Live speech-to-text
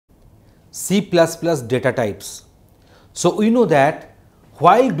C++ data types. So we know that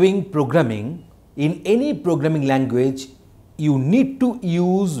while doing programming in any programming language, you need to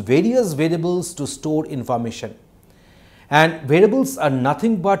use various variables to store information, and variables are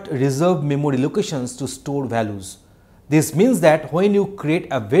nothing but reserved memory locations to store values. This means that when you create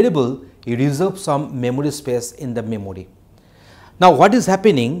a variable, you reserve some memory space in the memory. Now what is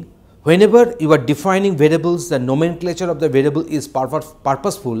happening? Whenever you are defining variables, the nomenclature of the variable is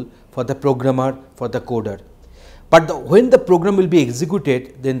purposeful for the programmer, for the coder. But when the program will be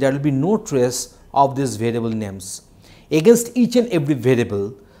executed, then there will be no trace of these variable names. Against each and every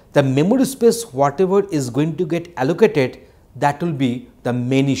variable, the memory space whatever is going to get allocated, that will be the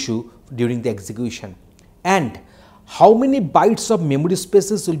main issue during the execution. And how many bytes of memory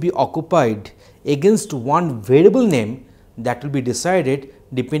spaces will be occupied against one variable name, that will be decided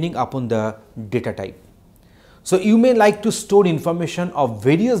depending upon the data type. So you may like to store information of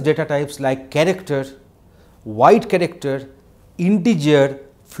various data types like character, wide character, integer,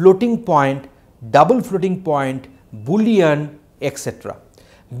 floating point, double floating point, boolean, etc.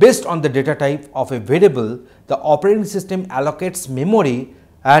 Based on the data type of a variable, the operating system allocates memory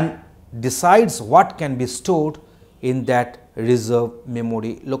and decides what can be stored in that reserved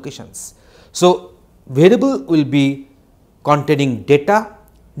memory locations. So variable will be containing data.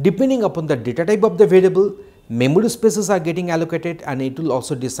 Depending upon the data type of the variable, memory spaces are getting allocated, and it will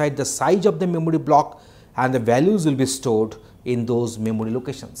also decide the size of the memory block, and the values will be stored in those memory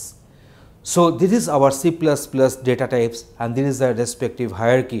locations. So this is our C++ data types, and there is a respective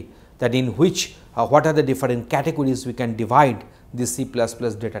hierarchy that in which what are the different categories we can divide these C++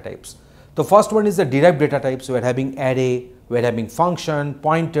 data types. The first one is the derived data types. We are having array, we are having function,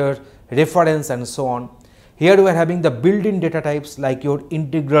 pointer, reference, and so on. Here we are having the built-in data types like your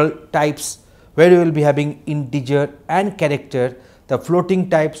integral types, where you will be having integer and character, the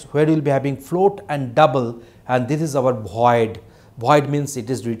floating types where you will be having float and double, and this is our void. Void means it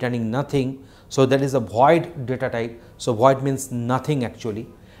is returning nothing. So that is a void data type. So void means nothing actually.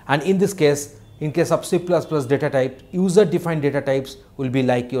 And in this case, in case of C++ data type, user defined data types will be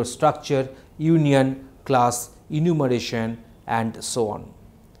like your structure, union, class, enumeration, and so on.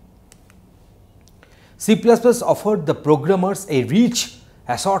 C++ offered the programmers a rich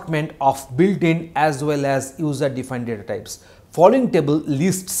assortment of built-in as well as user-defined data types. Following table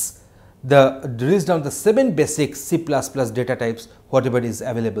lists down the 7 basic C++ data types whatever is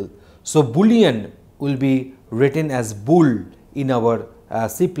available. So boolean will be written as bool in our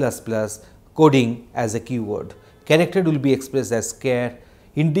C++ coding as a keyword. Character will be expressed as char,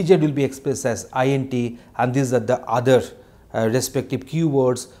 integer will be expressed as int, and these are the other respective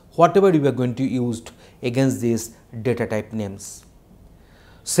keywords whatever you are going to use against these data type names.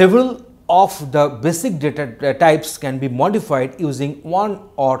 Several of the basic data types can be modified using one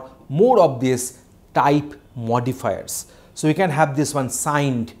or more of these type modifiers. So we can have this one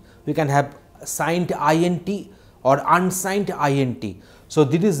signed, we can have signed int or unsigned int. So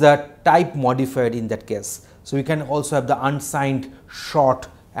this is the type modifier in that case. So we can also have the unsigned, short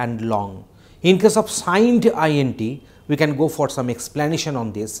and long. In case of signed int, we can go for some explanation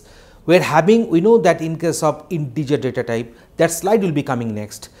on this. We know that in case of integer data type, that slide will be coming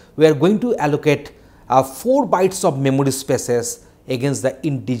next. We are going to allocate 4 bytes of memory spaces against the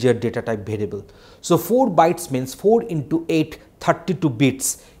integer data type variable. So 4 bytes means 4 into 8, 32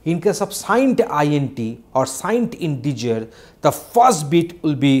 bits. In case of signed int or signed integer, the first bit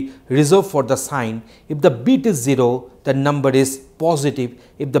will be reserved for the sign. If the bit is 0, the number is positive.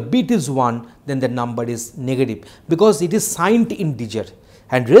 If the bit is 1, then the number is negative, because it is signed integer,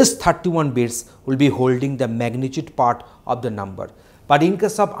 and rest 31 bits will be holding the magnitude part of the number. But in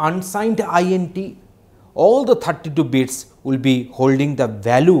case of unsigned int, all the 32 bits will be holding the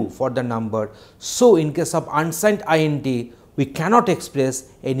value for the number. So in case of unsigned int, we cannot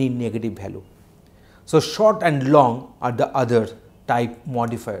express any negative value. So short and long are the other type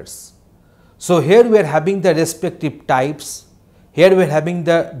modifiers. So here we are having the respective types. Here we are having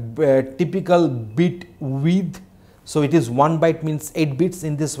the typical bit width. So it is 1 byte means 8 bits.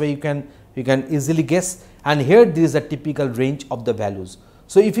 In this way you can easily guess, and here there is a typical range of the values.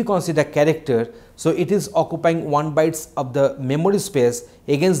 So if you consider character, so it is occupying 1 bytes of the memory space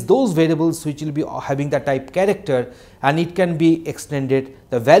against those variables which will be having the type character, and it can be extended,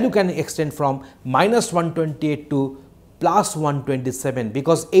 the value can extend from -128 to +127,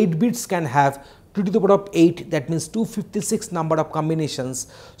 because 8 bits can have 2 to the power of 8, that means 256 number of combinations.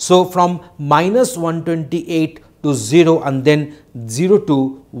 So from -128 to 0 and then 0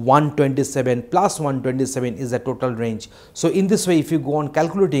 to 127 plus 127 is the total range. So, in this way if you go on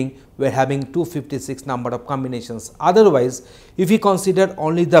calculating, we are having 256 number of combinations. Otherwise, if you consider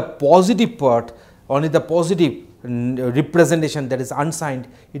only the positive part, only the positive representation, that is unsigned,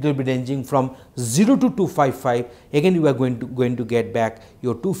 it will be ranging from 0 to 255. Again you are going to get back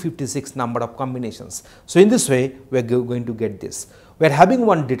your 256 number of combinations. So, in this way we are going to get this. We are having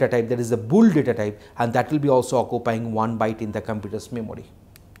one data type, that is a bool data type, and that will be also occupying 1 byte in the computer's memory.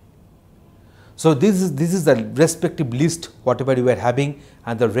 So, this is the respective list whatever you are having,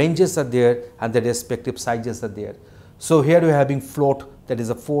 and the ranges are there and the respective sizes are there. So, here we are having float, that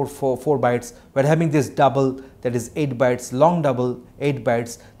is a 4 bytes, we are having this double, that is 8 bytes, long double 8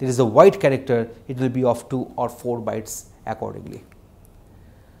 bytes, there is a white character, it will be of 2 or 4 bytes accordingly.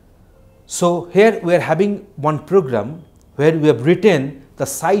 So, here we are having one program where we have written the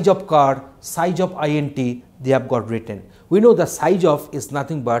size of car, size of int, they have got written. We know the size of is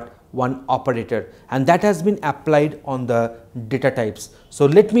nothing but one operator, and that has been applied on the data types. So,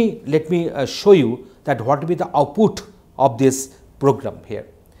 let me show you that what will be the output of this program here.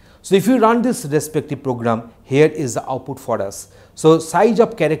 So, if you run this respective program, here is the output for us. So, size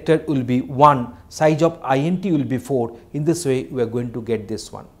of character will be 1, size of int will be 4. In this way we are going to get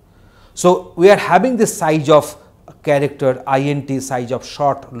this one. So, we are having this size of character, int, size of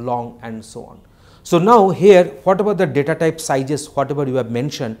short, long, and so on. So, now here whatever the data type sizes whatever you have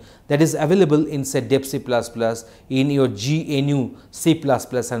mentioned, that is available in say dep C++, in your GNU C++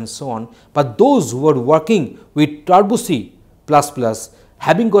 and so on, but those who are working with Turbo C++,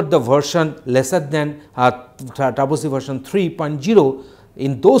 having got the version lesser than Turbo C version 3.0,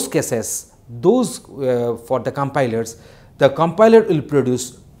 in those cases, those for the compilers, the compiler will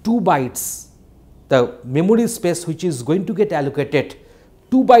produce 2 bytes, the memory space which is going to get allocated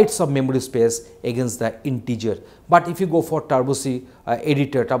 2 bytes of memory space against the integer. But if you go for Turbo C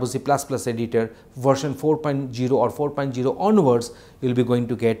editor, Turbo C++ editor version 4.0 or 4.0 onwards, you will be going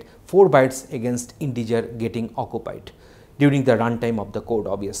to get 4 bytes against integer getting occupied during the runtime of the code,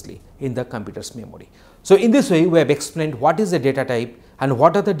 obviously in the computer's memory. So, in this way we have explained what is a data type and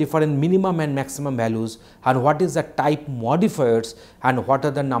what are the different minimum and maximum values, and what is the type modifiers, and what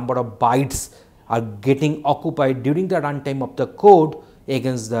are the number of bytes are getting occupied during the runtime of the code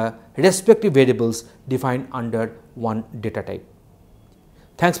against the respective variables defined under one data type.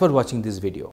 Thanks for watching this video.